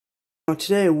Now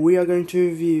today we are going to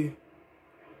review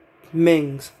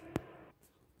Mings.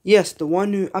 Yes, the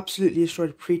one who absolutely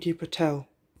destroyed Preeti Patel.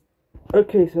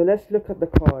 Okay, so let's look at the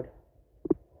card.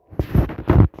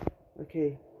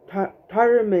 Okay,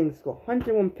 Tyron Mings got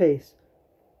 101 pace,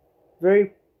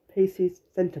 very pacey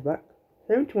centre back,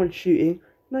 71 shooting,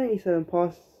 97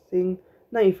 passing,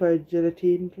 95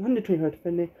 agility, 125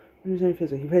 defending, 120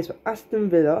 physical. He plays for Aston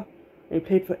Villa and he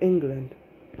played for England.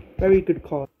 Very good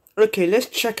card. Okay, let's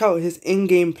check out his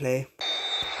in-game play.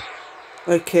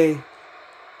 Okay,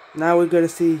 now we're gonna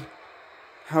see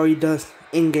how he does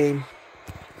in-game.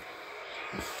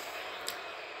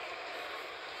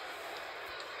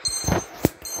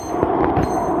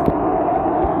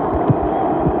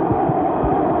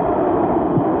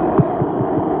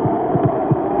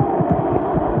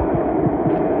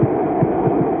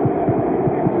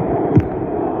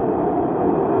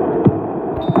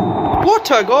 What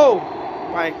a goal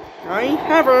by Kai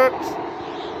Havertz!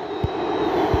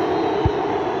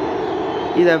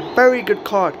 He's a very good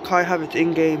card, Kai Havertz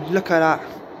in game. Look at that.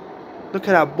 Look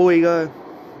at that boy go.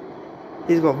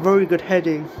 He's got very good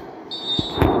heading. Okay,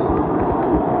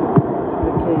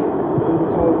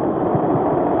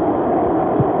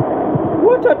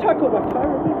 what a tackle by Kai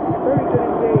Havertz! Very good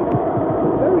in game.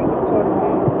 Very good card in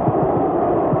game.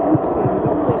 Okay, he's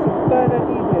not placing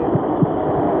Bernardino.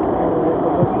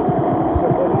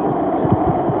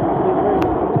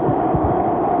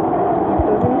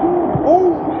 Oh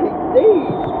my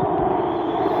days!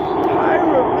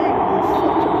 Tyron Mings is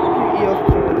such a beauty of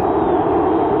play.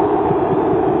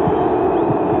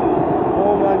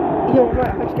 Oh my, he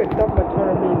might actually get done by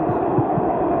Tyron Mings.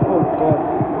 Oh god.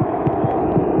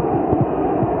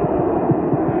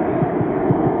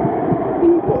 He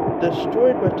got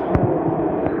destroyed by Tyron Mings.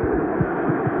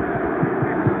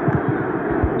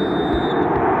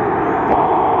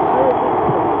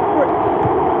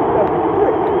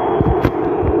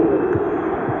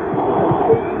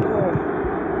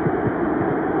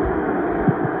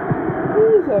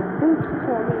 A boot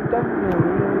coming down here,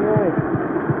 right?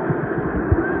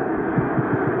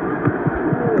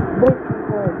 Broken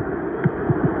card.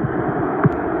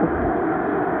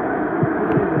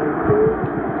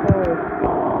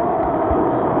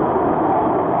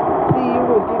 See, you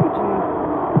will give it to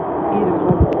Eden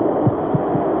Hazard.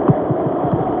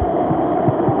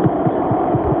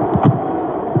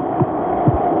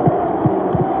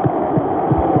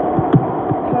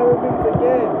 Tyron Mings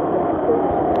again.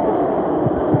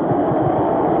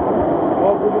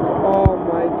 Oh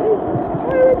my goodness,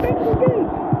 Tyron Mings again!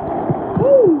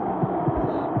 Woo!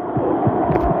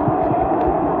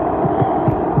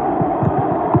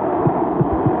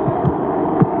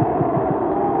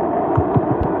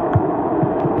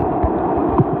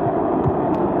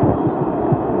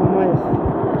 Oh nice.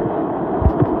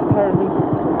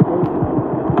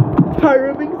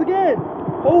 Tyron Mings again!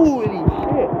 Holy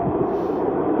shit!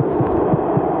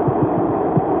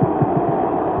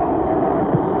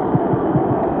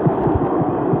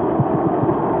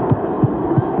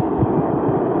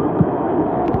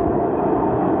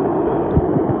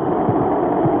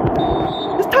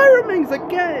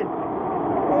 Again!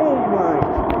 Oh my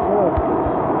god!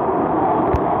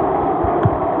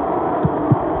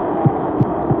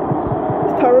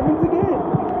 It's Tyron Mings again!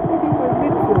 He's putting my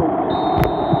midfield.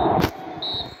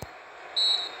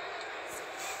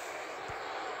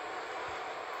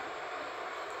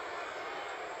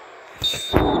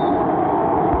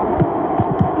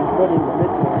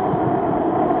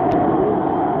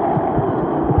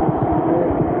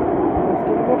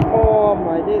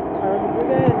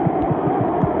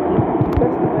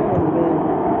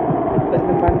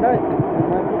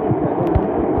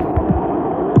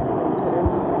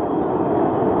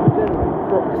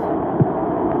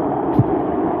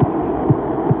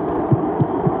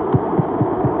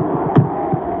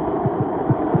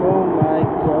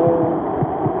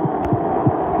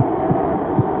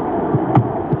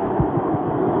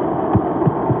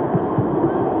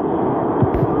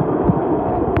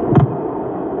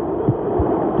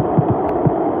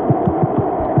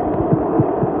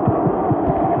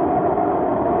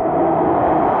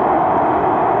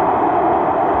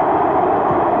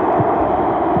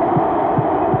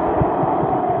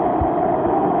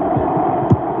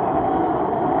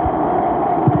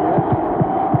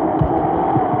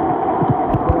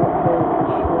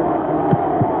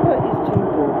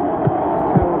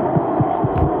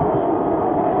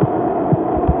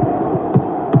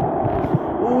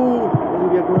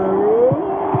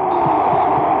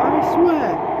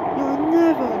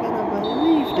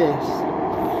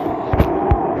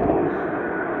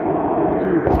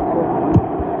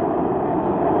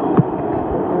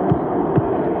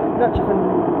 Not even.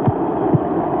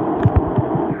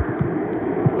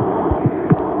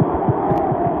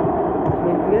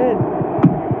 Mings again.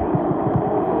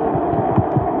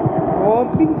 Oh,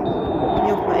 Mings is putting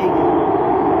me off my A game.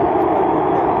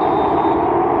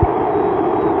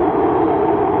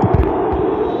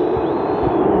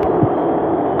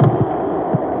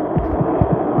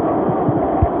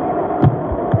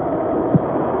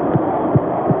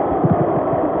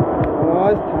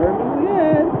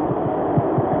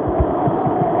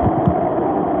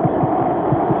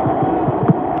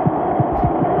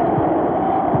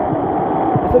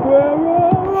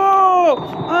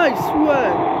 I swear,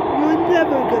 you're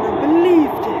never gonna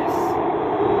believe this.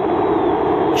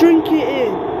 Drink it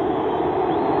in.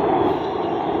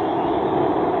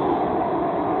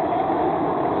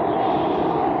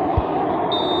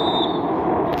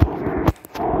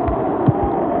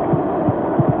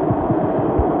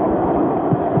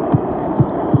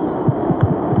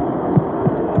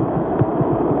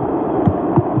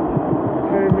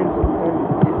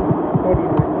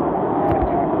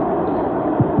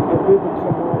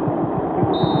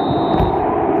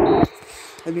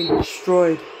 I've been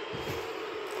destroyed.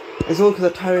 It's all because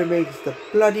of Tyron Mings, the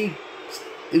bloody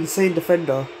insane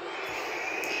defender.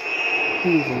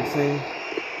 He's insane.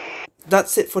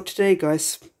 That's it for today,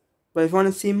 guys. But if you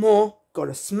want to see more,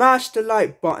 gotta smash the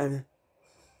like button.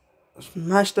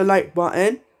 Smash the like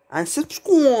button and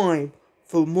subscribe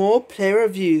for more player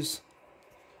reviews.